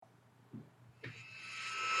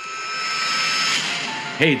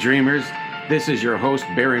Hey dreamers, this is your host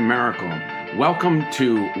Barry Maracle. Welcome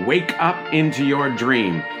to Wake Up Into Your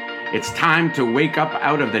Dream. It's time to wake up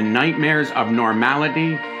out of the nightmares of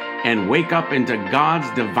normality and wake up into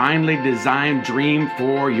God's divinely designed dream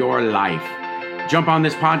for your life. Jump on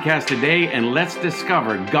this podcast today and let's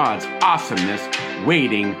discover God's awesomeness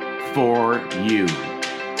waiting for you.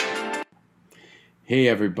 Hey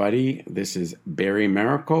everybody, this is Barry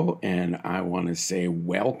Maracle, and I want to say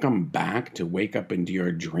welcome back to Wake Up Into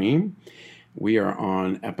Your Dream. We are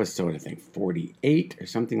on episode, I think, 48 or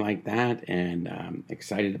something like that, and I'm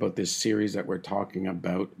excited about this series that we're talking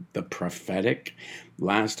about, the prophetic.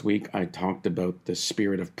 Last week, I talked about the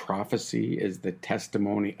spirit of prophecy is the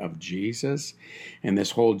testimony of Jesus, and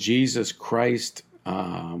this whole Jesus Christ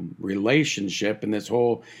relationship and this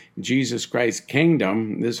whole Jesus Christ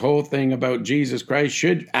kingdom, this whole thing about Jesus Christ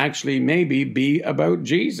should actually maybe be about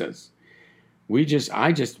Jesus.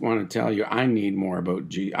 I just want to tell you, I need more about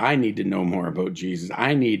Jesus. I need to know more about Jesus.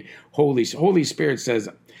 I need Holy Spirit says,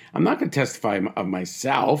 I'm not going to testify of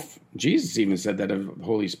myself. Jesus even said that of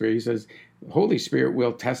Holy Spirit. He says, Holy Spirit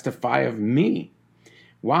will testify of me.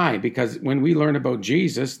 Why? Because when we learn about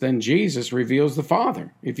Jesus, then Jesus reveals the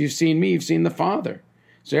Father. If you've seen me, you've seen the Father.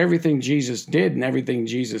 So everything Jesus did and everything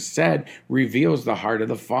Jesus said reveals the heart of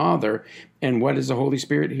the Father. And what is the Holy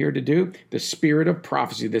Spirit here to do? The spirit of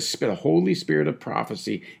prophecy, the Holy Spirit of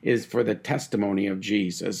prophecy is for the testimony of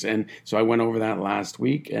Jesus. And so I went over that last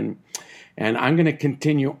week, and I'm going to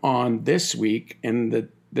continue on this week. And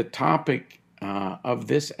the topic of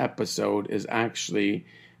this episode is actually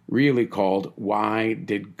really called, Why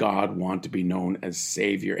Did God Want to Be Known as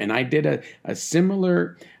Savior? And I did a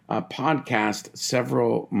similar podcast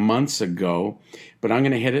several months ago, but I'm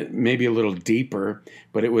going to hit it maybe a little deeper.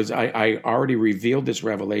 But it was, I already revealed this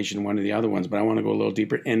revelation in one of the other ones, but I want to go a little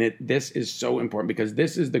deeper. And this is so important because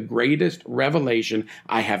this is the greatest revelation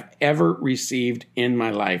I have ever received in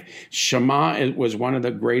my life. Shema, it was one of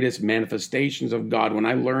the greatest manifestations of God. When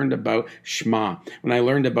I learned about Shema, when I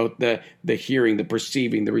learned about the hearing, the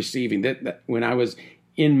perceiving, the receiving, that when I was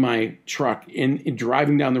in my truck, in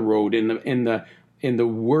driving down the road, in the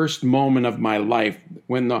worst moment of my life,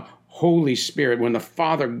 when the Holy Spirit, when the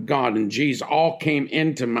Father God and Jesus all came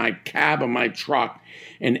into my cab of my truck,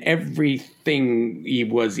 and everything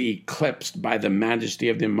was eclipsed by the majesty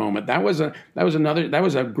of the moment. That was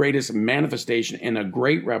a greatest manifestation and a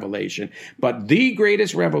great revelation. But the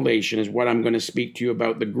greatest revelation is what I'm going to speak to you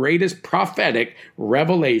about, the greatest prophetic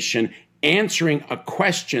revelation, answering a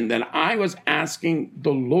question that I was asking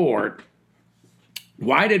the Lord.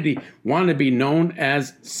 Why did he want to be known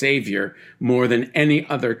as Savior more than any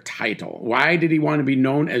other title? Why did he want to be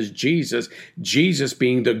known as Jesus? Jesus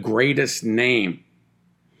being the greatest name.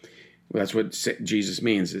 Well, that's what Jesus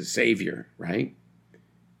means, is Savior, right?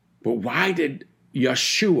 But why did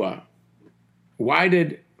Yeshua, why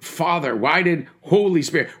did Father, why did Holy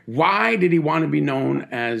Spirit, why did he want to be known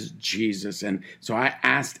as Jesus? And so I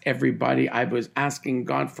asked everybody, I was asking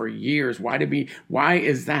God for years, why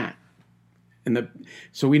is that?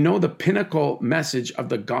 So we know the pinnacle message of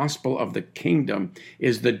the gospel of the kingdom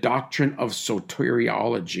is the doctrine of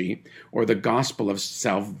soteriology, or the gospel of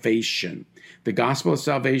salvation. The gospel of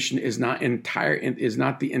salvation is not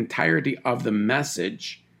the entirety of the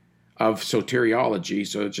message of soteriology.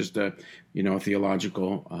 So it's just a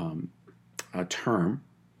theological term,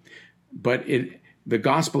 but the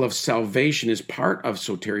gospel of salvation is part of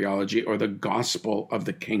soteriology, or the gospel of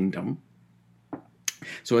the kingdom.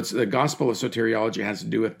 So it's the gospel of soteriology has to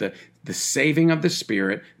do with the saving of the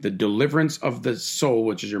spirit, the deliverance of the soul,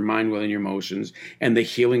 which is your mind, will, and your emotions, and the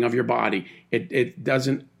healing of your body. It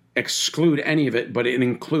doesn't exclude any of it, but it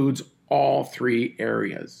includes all three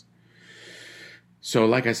areas. So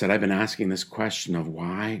like I said, I've been asking this question of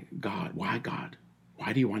why God? Why God?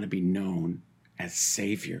 Why do you want to be known as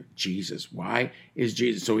Savior, Jesus? Why is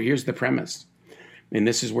Jesus? So here's the premise. And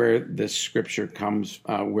this is where the scripture comes,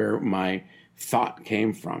 where my thought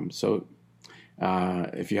came from. So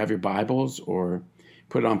if you have your Bibles, or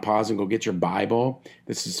put it on pause and go get your Bible.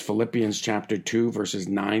 This is Philippians chapter 2, verses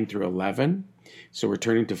 9 through 11. So we're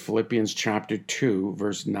turning to Philippians chapter 2,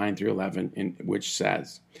 verse 9 through 11, which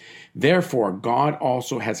says, Therefore God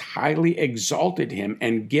also has highly exalted him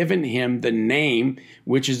and given him the name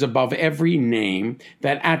which is above every name,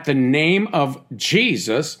 that at the name of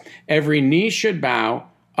Jesus every knee should bow,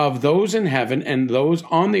 of those in heaven and those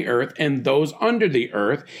on the earth and those under the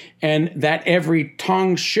earth, and that every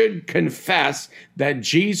tongue should confess that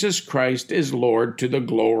Jesus Christ is Lord, to the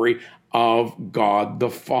glory of God the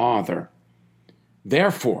Father.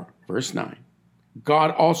 Therefore, verse 9,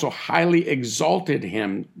 God also highly exalted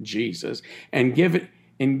him, Jesus, and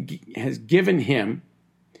has given him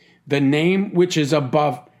the name which is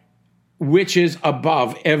above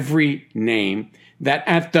every name, that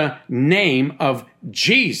at the name of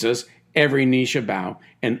Jesus every knee shall bow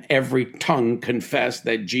and every tongue confess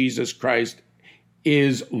that Jesus Christ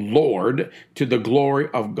is Lord, to the glory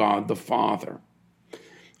of God the Father.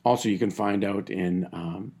 Also, you can find out in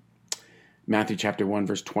Matthew chapter 1,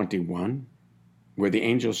 verse 21, where the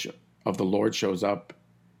angel of the Lord shows up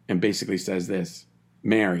and basically says this: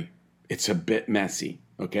 Mary, it's a bit messy,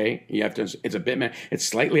 okay? It's a bit messy. It's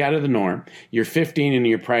slightly out of the norm. You're 15 and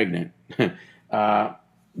you're pregnant.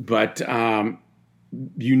 But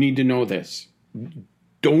you need to know this.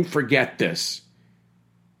 Don't forget this.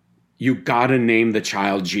 You got to name the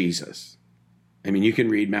child Jesus. I mean, you can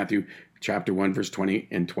read Matthew chapter 1, verse 20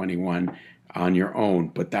 and 21 on your own,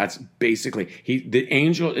 but that's basically, the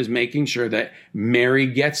angel is making sure that Mary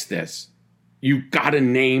gets this. You got to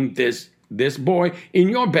name this boy in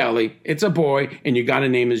your belly. It's a boy, and you got to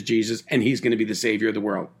name his Jesus, and he's going to be the Savior of the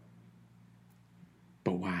world.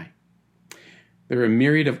 But why? There are a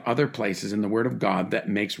myriad of other places in the Word of God that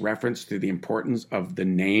makes reference to the importance of the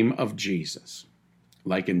name of Jesus,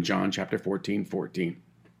 like in John chapter 14:14.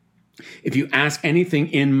 If you ask anything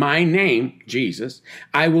in my name, Jesus,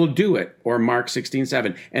 I will do it. Or Mark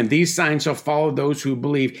 16:7. And these signs shall follow those who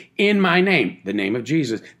believe in my name, the name of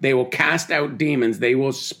Jesus. They will cast out demons. They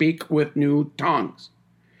will speak with new tongues.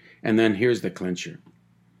 And then here's the clincher.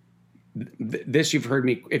 This you've heard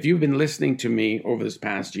me, if you've been listening to me over this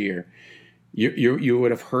past year, you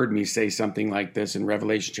would have heard me say something like this in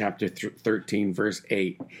Revelation chapter 13, verse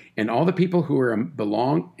 8. And all the people who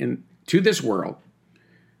belong to this world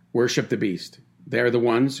worship the beast. They're the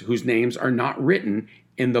ones whose names are not written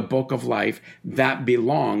in the book of life that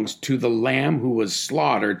belongs to the Lamb who was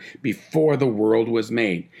slaughtered before the world was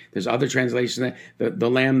made. There's other translations that the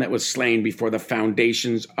Lamb that was slain before the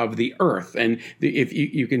foundations of the earth. And if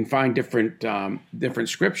you can find different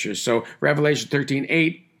scriptures. So Revelation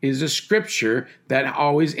 13:8 is a scripture that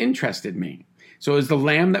always interested me. So it's the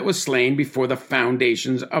Lamb that was slain before the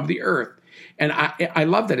foundations of the earth. And I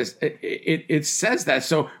love that it says that.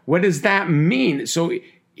 So what does that mean? So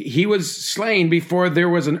he was slain before there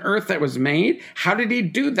was an earth that was made. How did he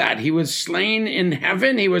do that? He was slain in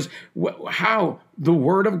heaven. How? The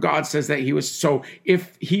Word of God says that he was. So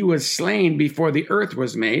if he was slain before the earth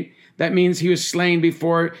was made, that means he was slain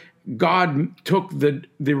before God took the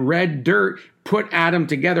red dirt, put Adam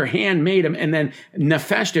together, handmade him, and then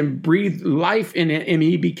nefeshed him, breathed life in him, and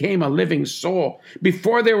he became a living soul.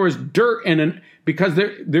 Before there was dirt, because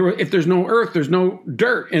if there's no earth, there's no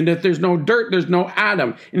dirt, and if there's no dirt, there's no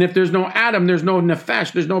Adam, and if there's no Adam, there's no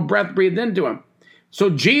nefesh, there's no breath breathed into him.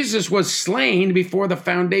 So Jesus was slain before the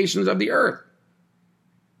foundations of the earth.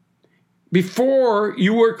 Before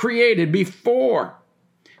you were created, before.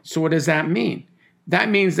 So what does that mean? That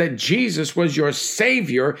means that Jesus was your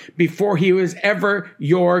Savior before he was ever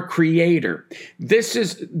your creator. This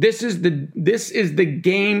is the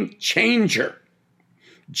game changer.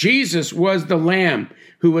 Jesus was the Lamb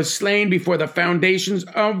who was slain before the foundations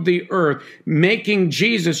of the earth, making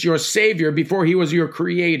Jesus your Savior before he was your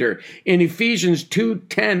creator. In Ephesians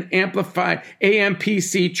 2:10 Amplified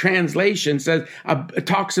AMPC translation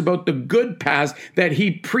talks about the good paths that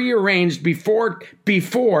he prearranged before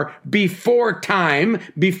time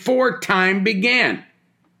began.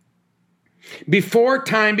 Before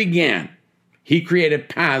time began, he created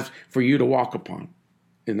paths for you to walk upon.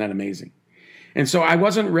 Isn't that amazing? And so I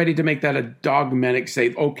wasn't ready to make that a dogmatic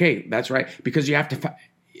say, okay, that's right. Because you have to,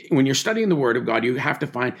 when you're studying the Word of God, you have to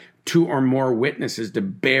find two or more witnesses to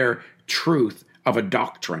bear truth of a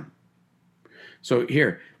doctrine. So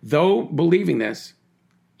here, though believing this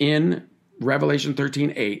in Revelation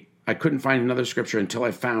 13:8, I couldn't find another scripture until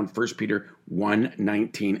I found 1 Peter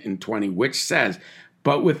 1:19 and 20, which says,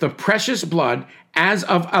 but with the precious blood as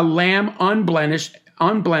of a lamb unblemished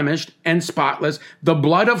and spotless, the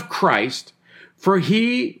blood of Christ, for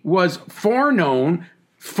he was foreknown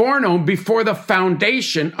before the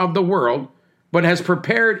foundation of the world, but has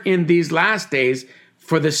prepared in these last days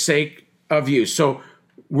for the sake of you. So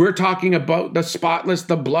we're talking about the spotless,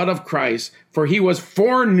 the blood of Christ, for he was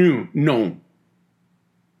foreknown.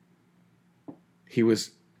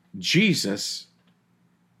 Jesus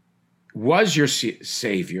was your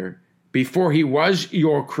Savior before he was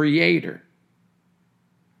your creator.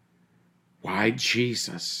 Why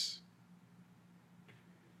Jesus?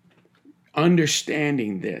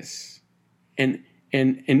 Understanding this and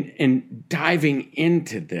diving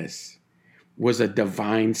into this was a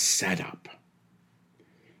divine setup,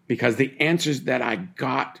 because the answers that I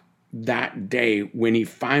got that day when he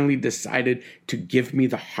finally decided to give me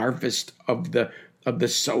the harvest of the the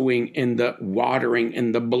sowing and the watering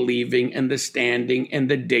and the believing and the standing and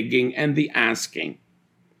the digging and the asking.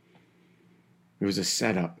 It was a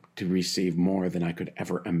setup to receive more than I could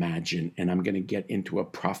ever imagine. And I'm going to get into a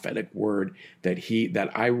prophetic word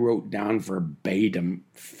that I wrote down verbatim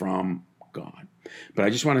from God. But I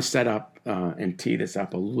just want to set up and tee this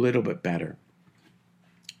up a little bit better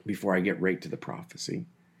before I get right to the prophecy.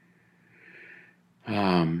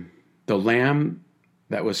 The Lamb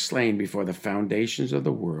that was slain before the foundations of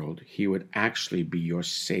the world, he would actually be your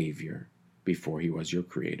Savior before he was your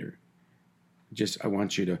Creator. I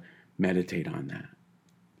want you to meditate on that.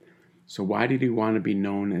 So why did he want to be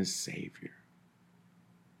known as Savior?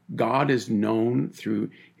 God is known through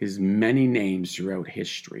his many names throughout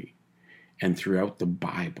history and throughout the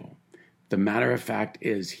Bible. The matter of fact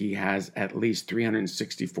is he has at least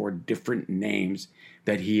 364 different names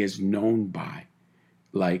that he is known by,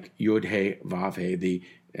 like Yud He Vav He,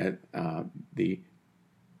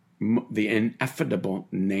 the ineffable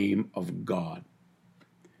name of God,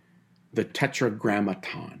 the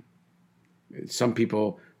Tetragrammaton. Some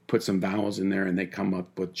people put some vowels in there and they come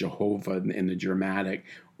up with Jehovah in the dramatic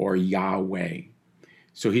or Yahweh.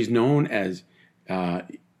 So he's known as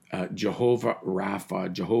Jehovah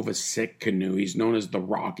Rapha, Jehovah Sikkenu. He's known as the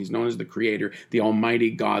Rock. He's known as the Creator, the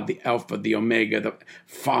Almighty God, the Alpha, the Omega, the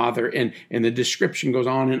Father. And the description goes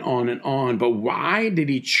on and on and on. But why did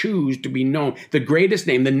he choose to be known? The greatest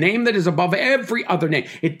name, the name that is above every other name.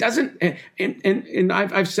 It doesn't, and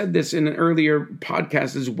I've said this in an earlier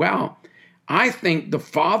podcast as well. I think the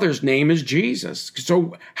Father's name is Jesus.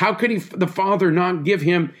 So how could the Father not give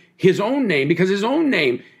him his own name? Because his own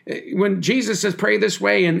name, when Jesus says, pray this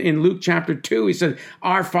way in Luke chapter 2, he says,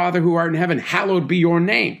 our Father who art in heaven, hallowed be your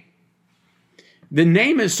name. The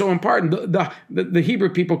name is so important. The Hebrew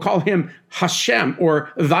people call him Hashem,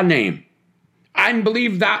 or the name. I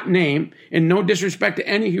believe that name, and no disrespect to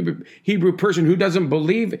any Hebrew person who doesn't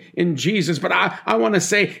believe in Jesus, but I want to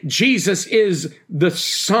say Jesus is the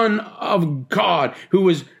Son of God who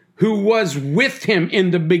was with him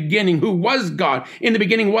in the beginning, who was God. In the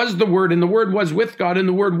beginning was the Word, and the Word was with God, and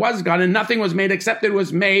the Word was God, and nothing was made except it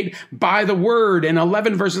was made by the Word. And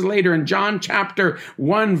 11 verses later in John chapter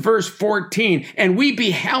 1, verse 14, and we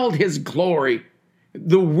beheld his glory.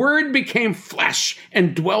 The Word became flesh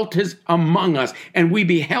and dwelt among us, and we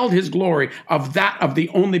beheld his glory of the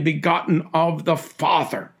only begotten of the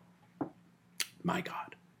Father. My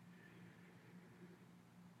God.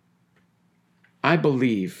 I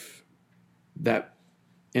believe that,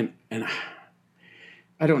 and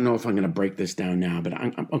I don't know if I'm going to break this down now, but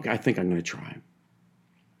I think I'm going to try.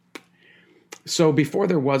 So before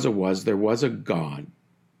there was a God,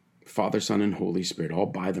 Father, Son, and Holy Spirit, all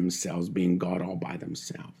by themselves, being God all by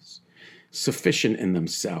themselves, sufficient in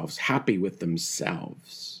themselves, happy with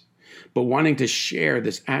themselves, but wanting to share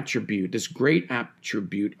this attribute, this great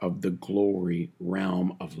attribute of the glory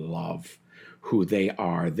realm of love, who they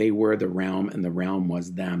are. They were the realm, and the realm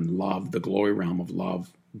was them. Love, the glory realm of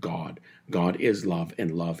love, God. God is love,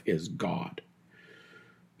 and love is God.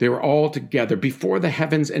 They were all together before the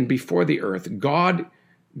heavens and before the earth.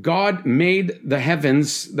 God made the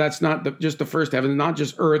heavens. That's not just the first heaven, not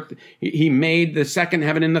just earth. He made the second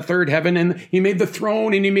heaven and the third heaven, and he made the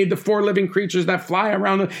throne, and he made the four living creatures that fly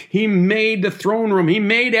around. He made the throne room. He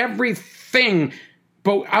made everything,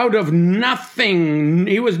 but out of nothing.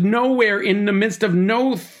 He was nowhere, in the midst of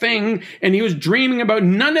no thing, and he was dreaming about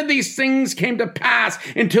none of these things came to pass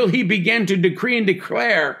until he began to decree and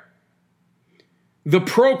declare the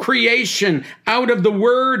procreation out of the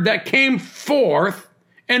word that came forth,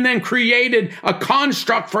 and then created a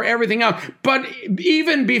construct for everything else. But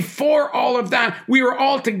even before all of that, we were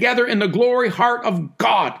all together in the glory heart of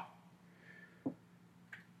God.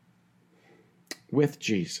 With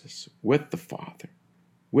Jesus, with the Father,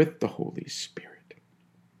 with the Holy Spirit,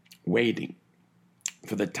 waiting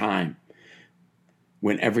for the time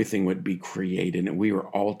when everything would be created and we were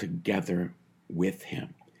all together with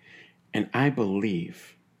him. And I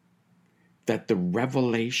believe that the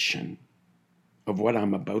revelation of what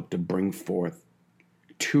I'm about to bring forth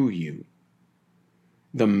to you,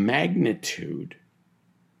 the magnitude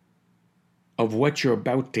of what you're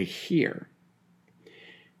about to hear,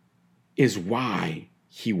 is why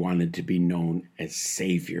he wanted to be known as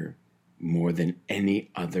Savior more than any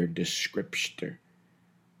other description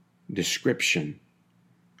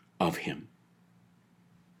of him.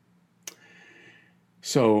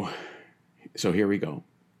 So here we go.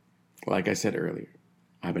 Like I said earlier,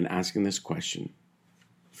 I've been asking this question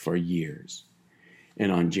for years.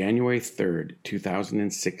 And on January 3rd,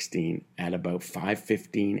 2016, at about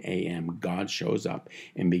 5:15 a.m., God shows up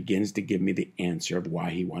and begins to give me the answer of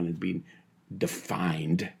why he wanted to be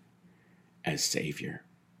defined as Savior.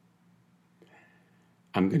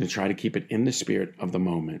 I'm going to try to keep it in the spirit of the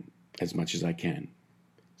moment as much as I can.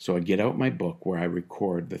 So I get out my book where I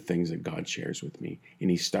record the things that God shares with me. And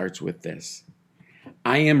he starts with this.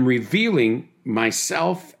 I am revealing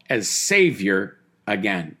myself as Savior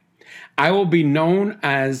again. I will be known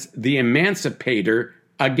as the Emancipator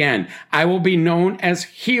again. I will be known as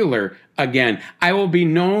Healer again. I will be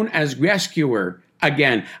known as Rescuer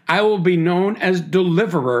again. I will be known as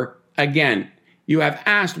Deliverer again. You have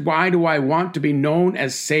asked, why do I want to be known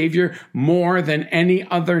as Savior more than any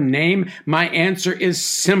other name? My answer is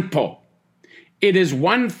simple. It is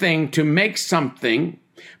one thing to make something,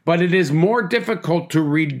 but it is more difficult to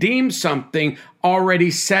redeem something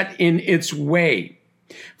already set in its way.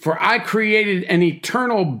 For I created an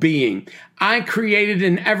eternal being. I created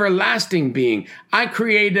an everlasting being. I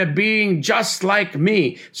created a being just like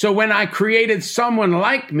me. So when I created someone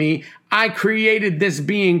like me, I created this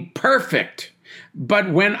being perfect.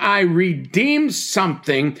 But when I redeem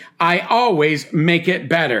something, I always make it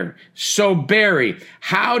better. So Barry,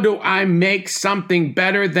 how do I make something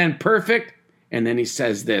better than perfect? And then he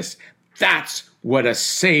says this, that's what a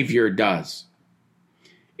Savior does.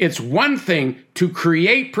 It's one thing to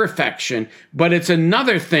create perfection, but it's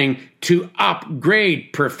another thing to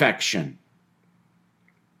upgrade perfection.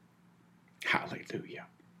 Hallelujah.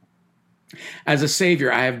 As a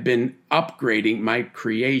Savior, I have been upgrading my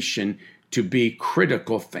creation to be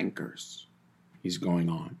critical thinkers. He's going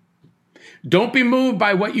on. Don't be moved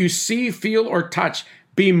by what you see, feel, or touch.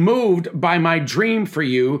 Be moved by my dream for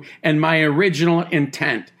you and my original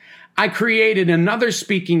intent. I created another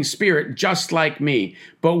speaking spirit just like me.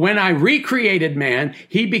 But when I recreated man,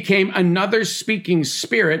 he became another speaking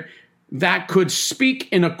spirit that could speak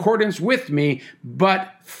in accordance with me,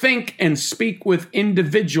 but think and speak with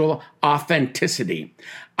individual authenticity.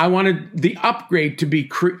 I wanted the upgrade to be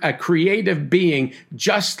a creative being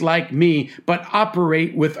just like me, but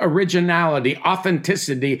operate with originality,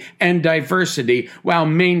 authenticity, and diversity while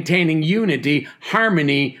maintaining unity,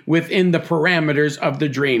 harmony within the parameters of the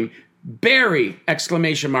dream. Barry,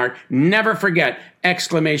 exclamation mark, never forget,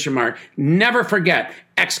 exclamation mark, never forget,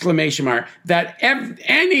 exclamation mark, that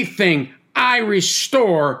anything I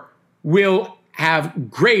restore will have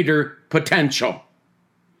greater potential.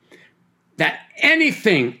 That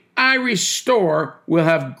anything I restore will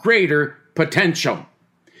have greater potential.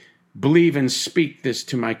 Believe and speak this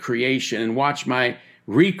to my creation and watch my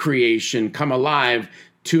recreation come alive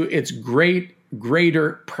to its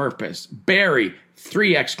greater purpose. Barry,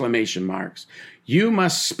 3 exclamation marks. You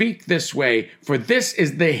must speak this way, for this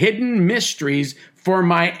is the hidden mysteries for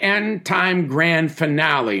my end time grand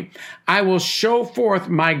finale. I will show forth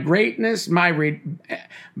my greatness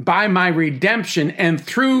by my redemption and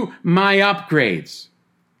through my upgrades.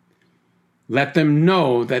 Let them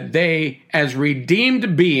know that they, as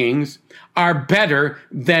redeemed beings, are better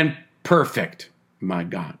than perfect. My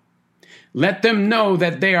God. Let them know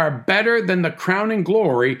that they are better than the crowning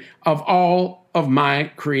glory of all of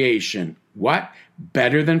my creation. What?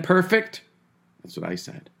 Better than perfect? That's what I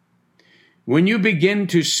said. When you begin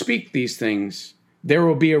to speak these things, there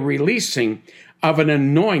will be a releasing of an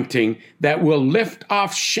anointing that will lift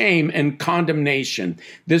off shame and condemnation.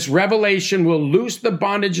 This revelation will loose the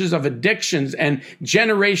bondages of addictions and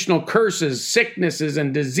generational curses, sicknesses,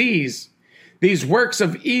 and disease. These works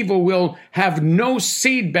of evil will have no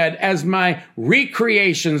seedbed as my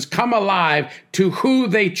recreations come alive to who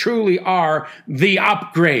they truly are, the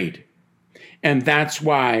upgrade. And that's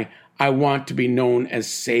why I want to be known as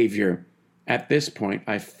Savior. At this point,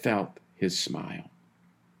 I felt his smile.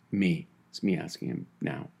 It's me asking him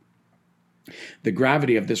now. The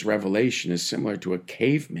gravity of this revelation is similar to a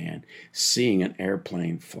caveman seeing an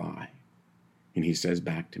airplane fly. And he says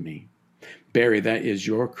back to me, Barry, that is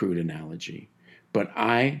your crude analogy, but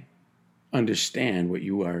I understand what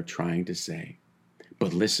you are trying to say.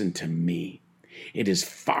 But listen to me. It is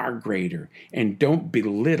far greater, and don't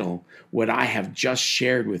belittle what I have just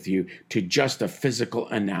shared with you to just a physical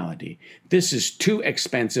analogy. This is too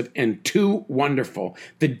expensive and too wonderful.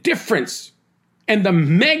 The difference and the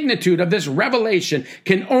magnitude of this revelation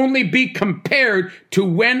can only be compared to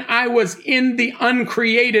when I was in the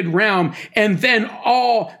uncreated realm, and then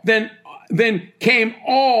came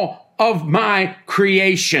all of my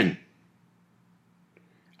creation.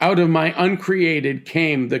 Out of my uncreated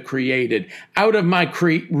came the created. Out of my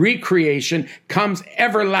recreation comes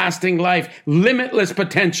everlasting life, limitless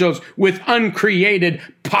potentials with uncreated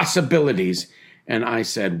possibilities. And I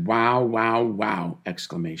said, wow, wow, wow,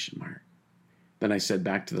 exclamation mark. Then I said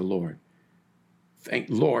back to the Lord,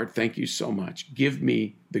 thank you so much. Give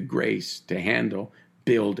me the grace to handle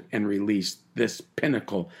build and release this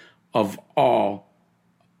pinnacle of all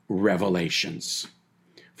revelations.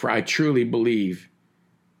 For I truly believe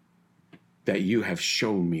that you have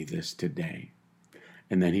shown me this today.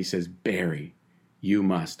 And then he says, Barry, you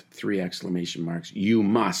must, 3 exclamation marks, you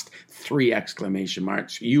must, 3 exclamation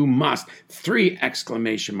marks, you must, 3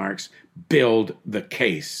 exclamation marks, build the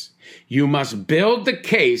case. You must build the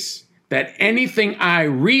case that anything I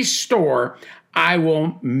restore, I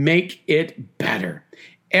will make it better.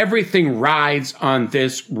 Everything rides on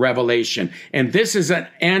this revelation. And this is an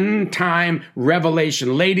end time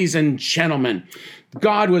revelation. Ladies and gentlemen,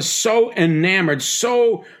 God was so enamored,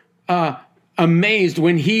 so amazed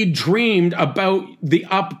when he dreamed about the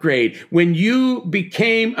upgrade, when you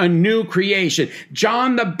became a new creation.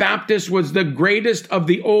 John the Baptist was the greatest of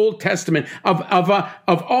the Old Testament, of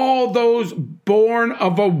all those born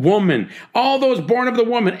of a woman, all those born of the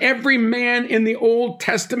woman. Every man in the Old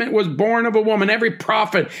Testament was born of a woman. Every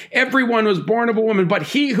prophet, everyone was born of a woman. But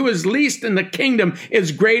he who is least in the kingdom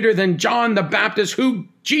is greater than John the Baptist, who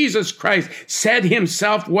Jesus Christ said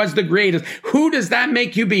himself was the greatest. Who does that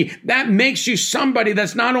make you be? That makes you somebody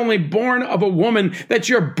that's not only born of a woman, that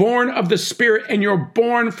you're born of the Spirit and you're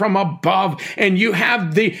born from above. And you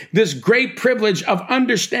have this great privilege of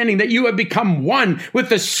understanding that you have become one with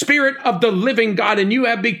the Spirit of the living God, and you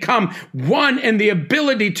have become one in the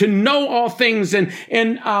ability to know all things. And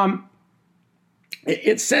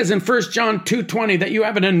it says in 1 John 2:20 that you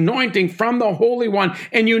have an anointing from the Holy One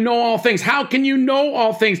and you know all things. How can you know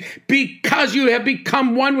all things? Because you have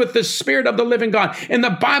become one with the Spirit of the living God. And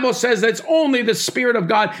the Bible says that it's only the Spirit of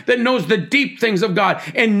God that knows the deep things of God.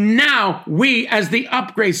 And now we, as the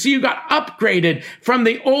upgrade, see, you got upgraded from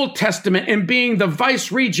the Old Testament and being the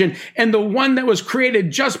vice regent and the one that was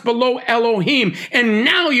created just below Elohim. And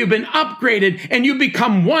now you've been upgraded and you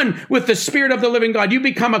become one with the Spirit of the living God. You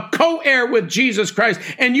become a co-heir with Jesus Christ,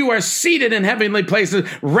 and you are seated in heavenly places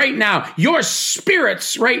right now. Your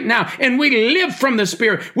spirits right now. And we live from the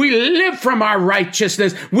Spirit. We live from our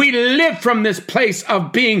righteousness. We live from this place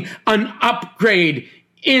of being an upgrade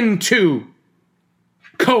into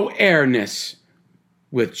co-heirness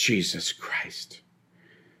with Jesus Christ.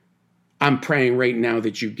 I'm praying right now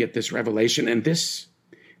that you get this revelation, and this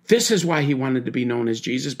is why he wanted to be known as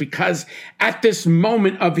Jesus, because at this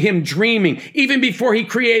moment of him dreaming, even before he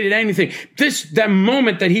created anything, that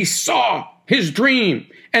moment that he saw his dream,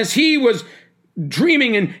 as he was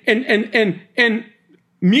dreaming and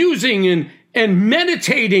musing and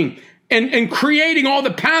meditating and creating all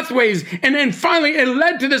the pathways. And then finally it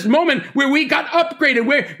led to this moment where we got upgraded,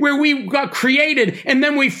 where we got created, and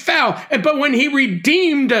then we fell. But when he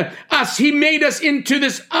redeemed us, he made us into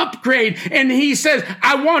this upgrade. And he says,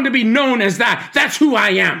 I want to be known as that. That's who I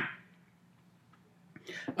am.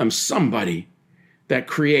 I'm somebody that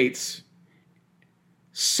creates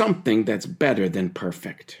something that's better than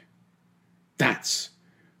perfect. That's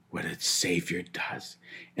what a Savior does.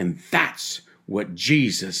 And that's what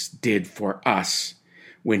Jesus did for us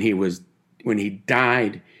when he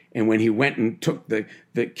died, and when he went and took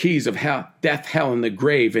the keys of hell, death, hell, and the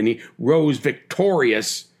grave, and he rose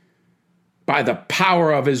victorious by the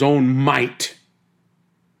power of his own might.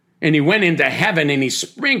 And he went into heaven and he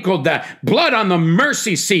sprinkled the blood on the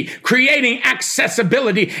mercy seat, creating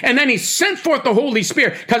accessibility. And then he sent forth the Holy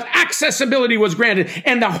Spirit because accessibility was granted.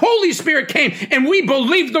 And the Holy Spirit came, and we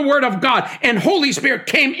believed the word of God. And Holy Spirit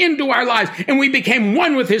came into our lives, and we became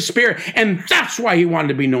one with his Spirit. And that's why he wanted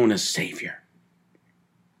to be known as Savior.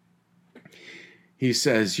 He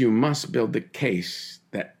says, you must build the case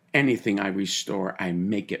that anything I restore, I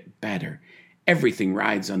make it better. Everything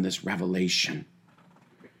rides on this revelation.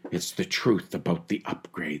 It's the truth about the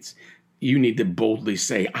upgrades. You need to boldly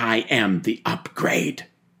say, I am the upgrade.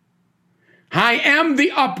 I am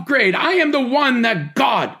the upgrade. I am the one that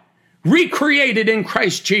God recreated in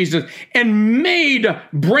Christ Jesus and made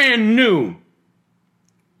brand new.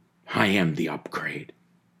 I am the upgrade.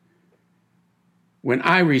 When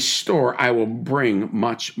I restore, I will bring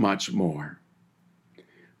much, much more.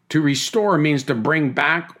 To restore means to bring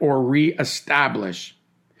back or reestablish.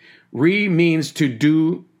 Means to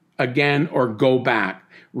do again or go back.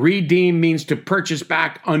 Redeem means to purchase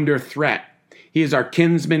back under threat. He is our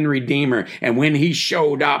kinsman redeemer. And when he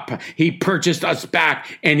showed up, he purchased us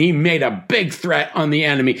back, and he made a big threat on the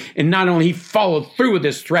enemy. And not only he followed through with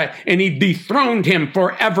this threat, and he dethroned him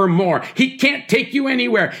forevermore. He can't take you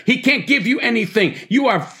anywhere. He can't give you anything. You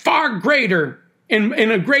are far greater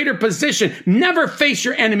in a greater position. Never face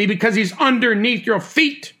your enemy because he's underneath your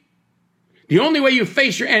feet. The only way you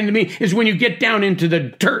face your enemy is when you get down into the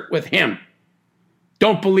dirt with him.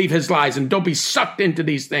 Don't believe his lies and don't be sucked into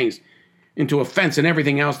these things. into offense and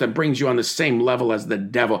everything else that brings you on the same level as the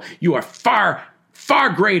devil. You are far, far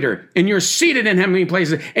greater, and you're seated in heavenly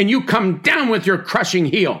places, and you come down with your crushing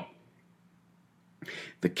heel.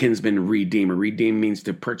 The kinsman redeemer. Redeem means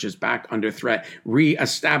to purchase back under threat.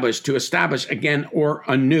 Re-establish, to establish again or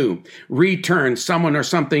anew. Return someone or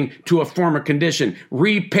something to a former condition.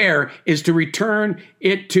 Repair is to return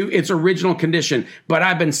it to its original condition. But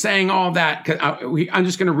I've been saying all that because I'm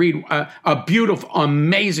just going to read a beautiful,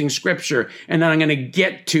 amazing scripture, and then I'm going to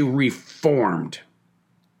get to reformed.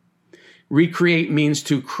 Recreate means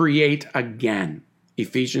to create again.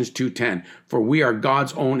 Ephesians 2:10, for we are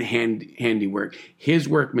God's own handiwork, his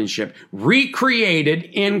workmanship, recreated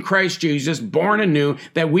in Christ Jesus, born anew,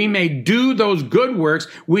 that we may do those good works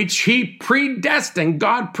which he predestined,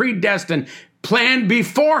 God predestined, planned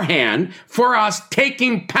beforehand for us,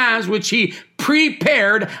 taking paths which he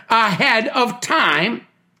prepared ahead of time.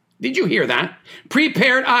 Did you hear that?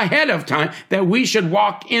 Prepared ahead of time that we should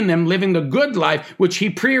walk in them, living the good life which he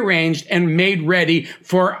prearranged and made ready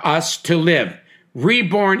for us to live.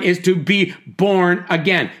 Reborn is to be born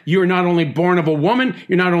again. You're not only born of a woman,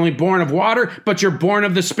 you're not only born of water, but you're born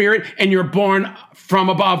of the Spirit, and you're born from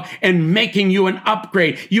above and making you an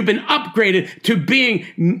upgrade. You've been upgraded to being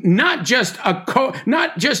not just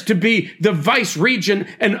to be the vice regent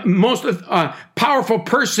and most powerful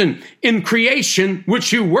person in creation,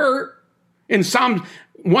 which you were in Psalm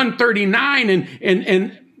 139,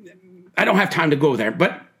 and I don't have time to go there,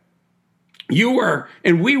 but you were,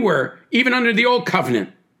 and we were, even under the old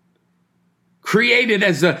covenant, created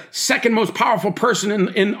as the second most powerful person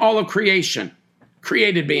in all of creation,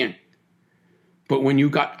 created being. But when you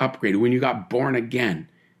got upgraded, when you got born again,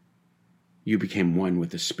 you became one with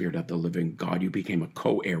the Spirit of the living God. You became a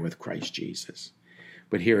co-heir with Christ Jesus.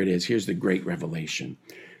 But here it is. Here's the great revelation.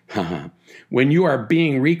 When you are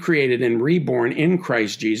being recreated and reborn in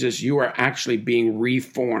Christ Jesus, you are actually being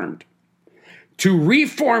reformed. To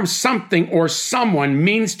reform something or someone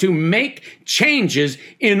means to make changes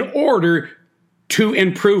in order to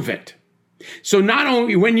improve it. So not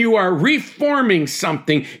only when you are reforming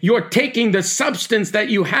something, you're taking the substance that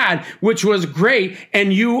you had, which was great,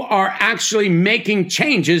 and you are actually making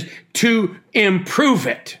changes to improve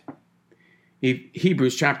it.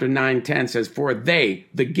 Hebrews chapter 9:10 says, for they,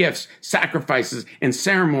 the gifts, sacrifices, and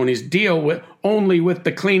ceremonies deal only with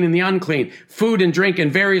the clean and the unclean, food and drink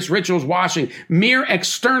and various rituals, washing, mere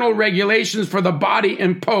external regulations for the body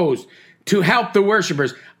imposed to help the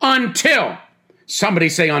worshipers until, somebody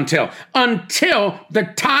say until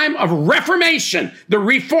the time of reformation, the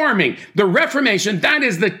reforming, the reformation, that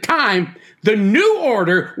is the time, the new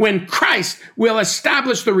order when Christ will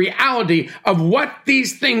establish the reality of what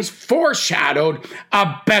these things foreshadowed,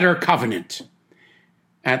 a better covenant.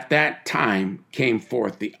 At that time came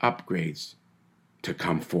forth the upgrades to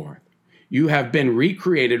come forth. You have been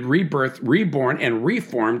recreated, rebirthed, reborn, and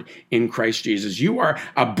reformed in Christ Jesus. You are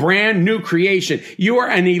a brand new creation. You are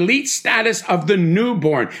an elite status of the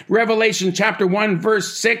newborn. Revelation chapter 1,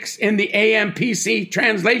 verse 6 in the AMPC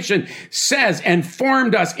translation says, and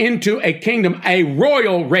formed us into a kingdom, a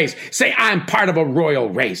royal race. Say, I'm part of a royal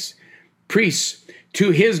race. Priests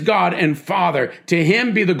to his God and Father. To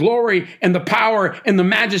him be the glory and the power and the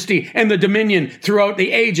majesty and the dominion throughout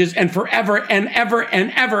the ages and forever and ever and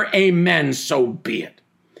ever. Amen. So be it.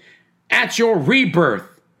 At your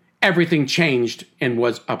rebirth, everything changed and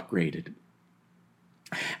was upgraded.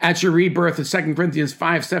 At your rebirth, in 2 Corinthians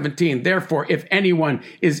 5:17, therefore, if anyone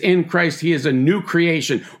is in Christ, he is a new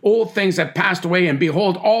creation. Old things have passed away, and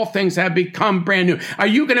behold, all things have become brand new. Are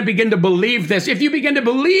you going to begin to believe this? If you begin to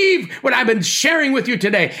believe what I've been sharing with you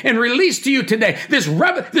today and release to you today,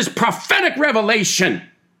 this prophetic revelation,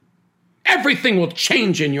 everything will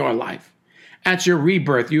change in your life. At your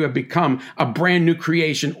rebirth, you have become a brand new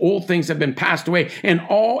creation. Old things have been passed away, and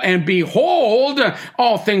behold,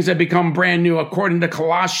 all things have become brand new. According to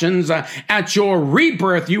Colossians, at your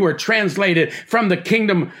rebirth, you were translated from the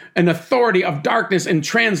kingdom and authority of darkness and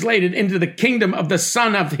translated into the kingdom of the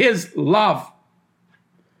Son of his love.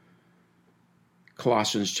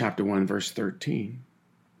 Colossians chapter 1, verse 13.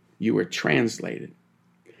 You were translated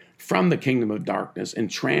from the kingdom of darkness and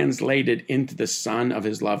translated into the Son of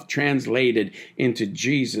his love, translated into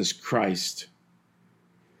Jesus Christ.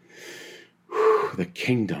 The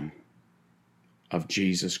kingdom of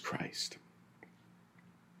Jesus Christ.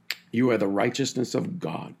 You are the righteousness of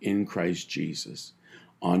God in Christ Jesus.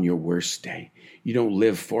 on your worst day. You don't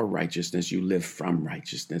live for righteousness, you live from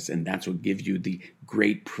righteousness. And that's what gives you the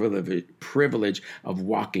great privilege of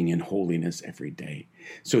walking in holiness every day.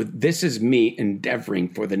 So this is me endeavoring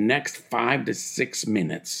for the next 5 to 6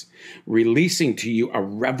 minutes, releasing to you a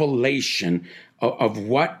revelation of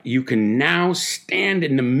what you can now stand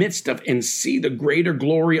in the midst of and see the greater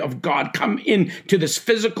glory of God come into this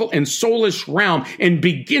physical and soulish realm and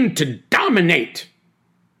begin to dominate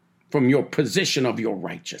from your position of your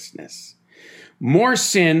righteousness. More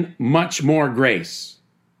sin, much more grace.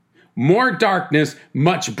 More darkness,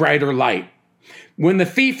 much brighter light. When the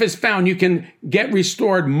thief is found, you can get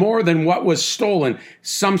restored more than what was stolen.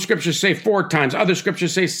 Some scriptures say 4 times. Other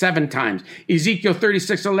scriptures say 7 times. Ezekiel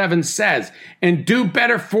 36:11 says, and do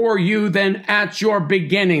better for you than at your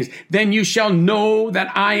beginnings. Then you shall know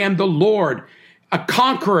that I am the Lord. A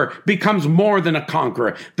conqueror becomes more than a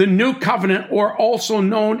conqueror. The new covenant, or also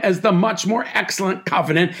known as the much more excellent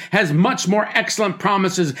covenant, has much more excellent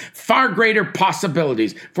promises, far greater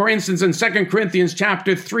possibilities. For instance, in 2 Corinthians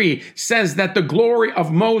chapter 3 says that the glory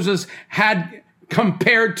of Moses had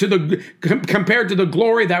compared to the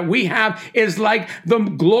glory that we have is like the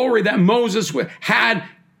glory that Moses had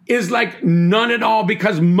is like none at all,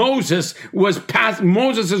 because Moses was past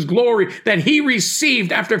Moses' glory that he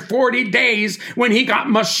received after 40 days when he got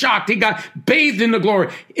mashacked. He got bathed in the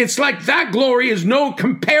glory. It's like that glory is no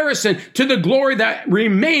comparison to the glory that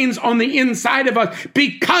remains on the inside of us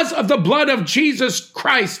because of the blood of Jesus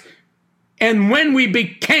Christ. And when we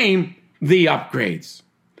became the upgrades.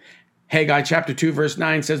 Haggai chapter 2 verse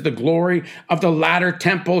 9 says, the glory of the latter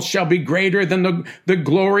temple shall be greater than the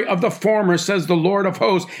glory of the former, says the Lord of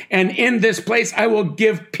hosts. And in this place I will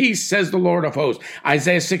give peace, says the Lord of hosts.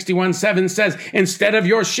 Isaiah 61:7 says, instead of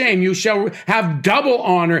your shame, you shall have double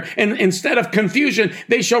honor. And instead of confusion,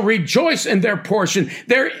 they shall rejoice in their portion.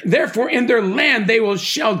 Therefore in their land they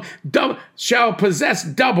shall possess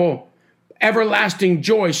double. Everlasting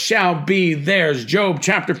joy shall be theirs. Job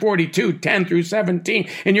chapter 42, 10 through 17.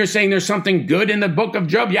 And you're saying there's something good in the book of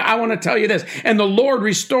Job? Yeah, I want to tell you this. And the Lord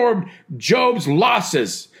restored Job's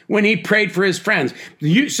losses when he prayed for his friends.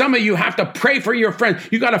 Some of you have to pray for your friends.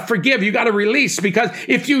 You got to forgive. You got to release, because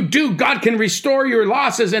if you do, God can restore your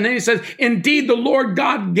losses. And then he says, indeed, the Lord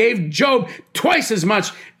God gave Job twice as much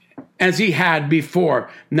as he had before.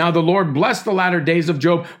 Now the Lord blessed the latter days of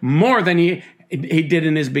Job more than he did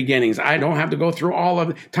in his beginnings. I don't have to go through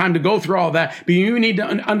time to go through all that, but you need to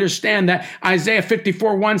understand that Isaiah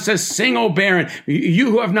 54:1 says, sing, O barren, you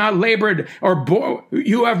who have not labored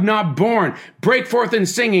you have not born, break forth in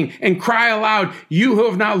singing and cry aloud, you who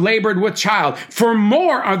have not labored with child. For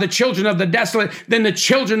more are the children of the desolate than the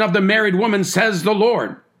children of the married woman, says the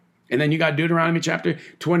Lord. And then you got Deuteronomy chapter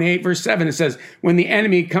 28 verse 7. It says, when the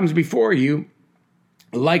enemy comes before you,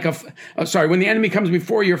 when the enemy comes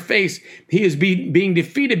before your face, he is being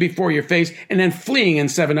defeated before your face and then fleeing in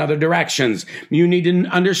 7 other directions. You need to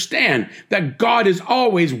understand that God is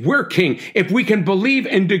always working. If we can believe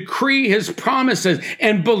and decree his promises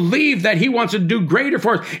and believe that he wants to do greater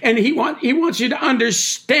for us, and he wants you to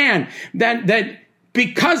understand that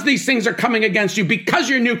because these things are coming against you, because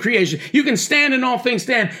you're a new creation, you can stand in all things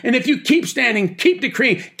stand. And if you keep standing, keep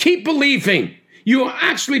decreeing, keep believing, you will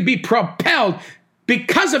actually be propelled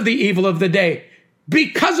because of the evil of the day,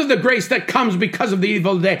 because of the grace that comes because of the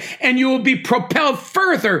evil of the day. And you will be propelled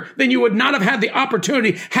further than you would not have had the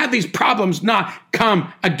opportunity had these problems not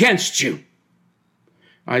come against you.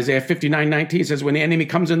 Isaiah 59:19 says, when the enemy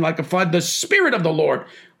comes in like a flood, the Spirit of the Lord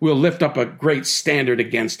will lift up a great standard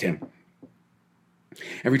against him.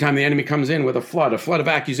 Every time the enemy comes in with a flood of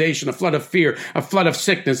accusation, a flood of fear, a flood of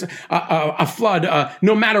sickness, a flood,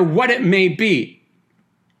 no matter what it may be,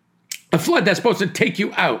 a flood that's supposed to take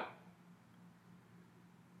you out,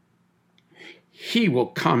 he will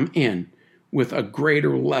come in with a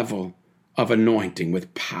greater level of anointing,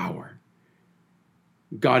 with power.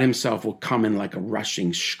 God himself will come in like a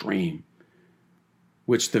rushing stream,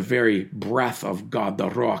 which the very breath of God, the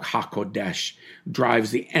Ruach HaKodesh,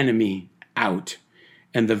 drives the enemy out.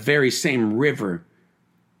 And the very same river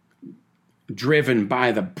driven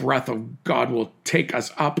by the breath of God will take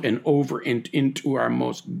us up and over into our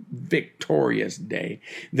most victorious day.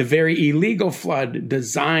 The very illegal flood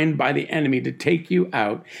designed by the enemy to take you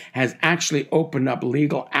out has actually opened up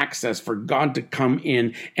legal access for God to come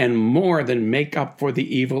in and more than make up for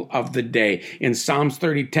the evil of the day. In Psalms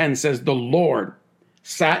 30:10 says, the Lord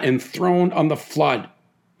sat enthroned on the flood.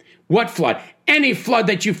 What flood? any flood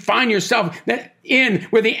that you find yourself in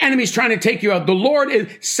where the enemy's trying to take you out, the Lord is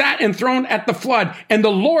sat enthroned at the flood, and the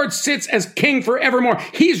Lord sits as king forevermore.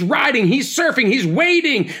 He's riding, he's surfing, he's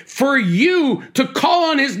waiting for you to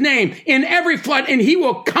call on his name in every flood, and he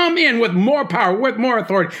will come in with more power, with more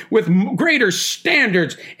authority, with greater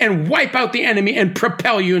standards, and wipe out the enemy and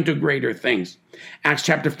propel you into greater things. Acts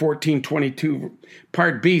chapter 14, 22,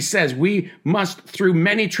 part B says, we must through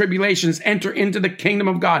many tribulations enter into the kingdom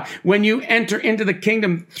of God. When you enter into the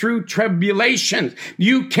kingdom through tribulations,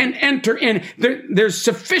 you can enter in. There's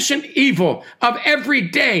sufficient evil of every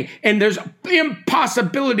day, and there's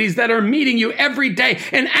impossibilities that are meeting you every day.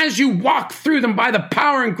 And as you walk through them by the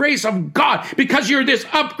power and grace of God, because you're this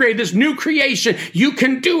upgrade, this new creation, you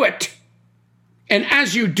can do it. And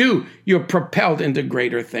as you do, you're propelled into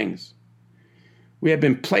greater things. We have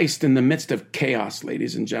been placed in the midst of chaos,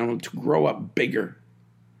 ladies and gentlemen, to grow up bigger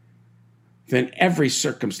than every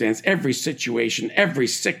circumstance, every situation, every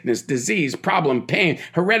sickness, disease, problem, pain,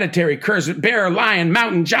 hereditary curse, bear, lion,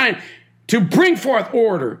 mountain, giant, to bring forth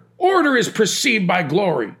order. Order is perceived by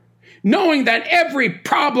glory, knowing that every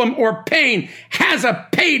problem or pain has a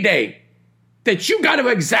payday that you got to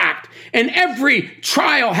exact, and every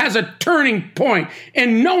trial has a turning point,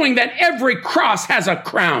 and knowing that every cross has a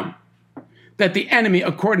crown. That the enemy,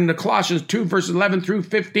 according to Colossians 2, verses 11 through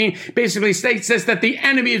 15, basically states this, that the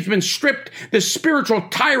enemy has been stripped, the spiritual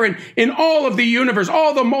tyrant in all of the universe,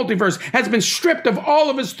 all the multiverse, has been stripped of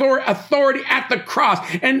all of his authority at the cross.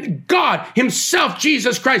 And God himself,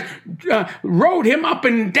 Jesus Christ, rode him up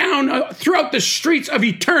and down throughout the streets of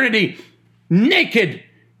eternity, naked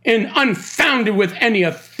and unfounded with any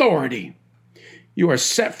authority. You are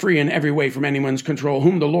set free in every way from anyone's control.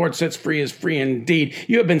 Whom the Lord sets free is free indeed.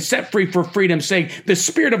 You have been set free for freedom's sake. The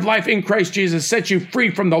Spirit of life in Christ Jesus sets you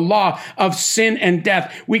free from the law of sin and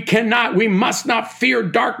death. We must not fear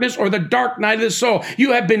darkness or the dark night of the soul.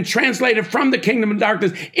 You have been translated from the kingdom of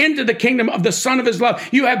darkness into the kingdom of the Son of his love.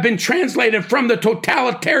 You have been translated from the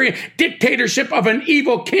totalitarian dictatorship of an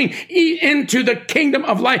evil king into the kingdom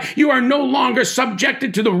of light. You are no longer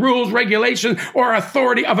subjected to the rules, regulations, or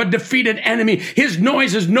authority of a defeated enemy. His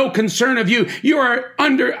noise is no concern of you. You are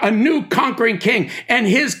under a new conquering king, and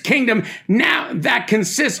his kingdom now that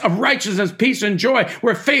consists of righteousness, peace, and joy,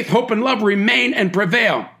 where faith, hope, and love remain and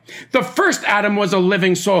prevail. The first Adam was a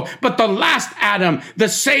living soul, but the last Adam, the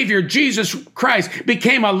Savior, Jesus Christ,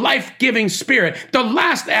 became a life-giving spirit. The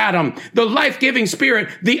last Adam, the life-giving spirit,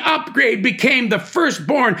 the upgrade, became the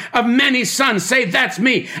firstborn of many sons. Say, that's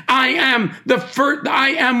me. I am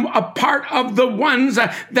a part of the ones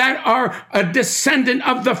that are a descendant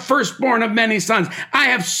of the firstborn of many sons. I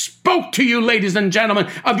have spoke to you, ladies and gentlemen,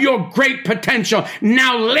 of your great potential.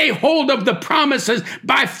 Now lay hold of the promises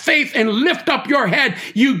by faith and lift up your head,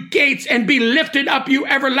 you gates, and be lifted up, you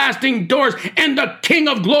everlasting doors, and the King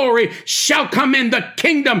of glory shall come in. The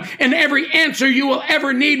kingdom and every answer you will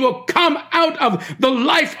ever need will come out of the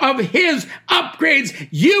life of his upgrades.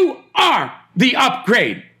 You are the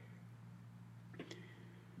upgrade.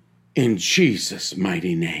 In Jesus'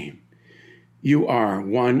 mighty name, you are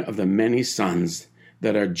one of the many sons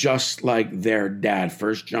that are just like their dad.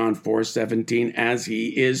 1 John 4:17, as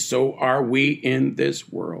he is, so are we in this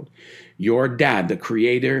world. Your dad, the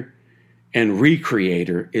creator and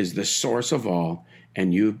recreator, is the source of all,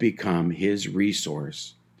 and you've become his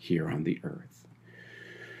resource here on the earth.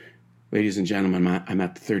 Ladies and gentlemen, I'm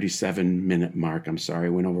at the 37-minute mark. I'm sorry,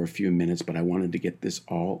 I went over a few minutes, but I wanted to get this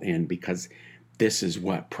all in because this is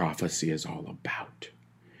what prophecy is all about.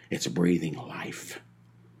 It's breathing life.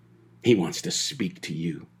 He wants to speak to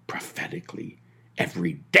you prophetically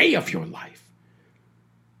every day of your life.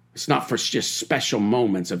 It's not for just special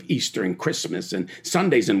moments of Easter and Christmas and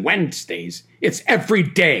Sundays and Wednesdays. It's every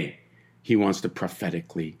day. He wants to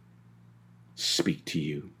prophetically speak to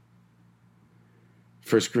you.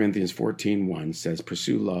 1 Corinthians 14:1 says,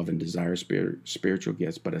 pursue love and desire spiritual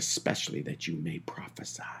gifts, but especially that you may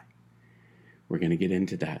prophesy. We're going to get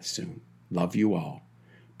into that soon. Love you all.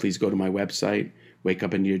 Please go to my website,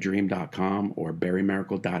 wakeupintoyourdream.com or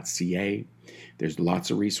barrymaracle.ca. There's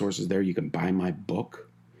lots of resources there. You can buy my book.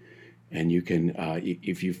 And you can,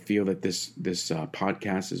 if you feel that this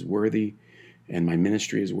podcast is worthy and my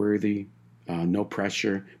ministry is worthy, no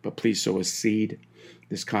pressure, but please sow a seed.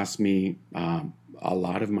 This costs me a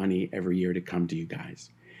lot of money every year to come to you guys.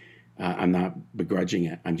 I'm not begrudging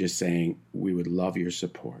it. I'm just saying we would love your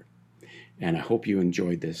support. And I hope you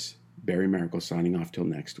enjoyed this. Barry Maracle signing off till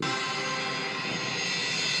next week.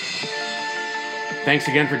 Thanks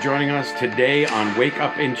again for joining us today on Wake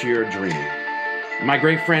Up Into Your Dream. My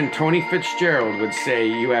great friend Tony Fitzgerald would say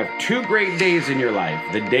you have two great days in your life,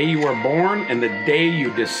 the day you were born and the day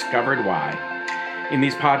you discovered why. In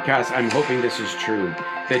these podcasts, I'm hoping this is true,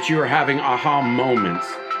 that you are having aha moments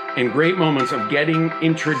and great moments of getting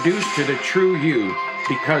introduced to the true you,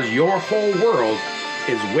 because your whole world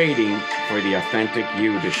is waiting for the authentic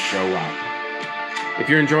you to show up. If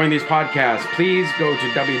you're enjoying these podcasts, please go to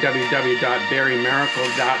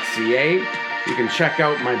www.barrymaracle.ca. You can check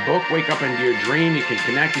out my book, Wake Up Into Your Dream. You can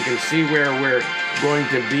connect. You can see where we're going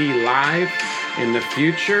to be live in the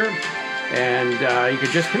future. And you can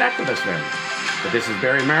just connect with us there. But this is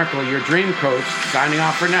Barry Maracle, your dream coach, signing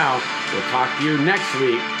off for now. We'll talk to you next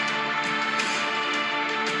week.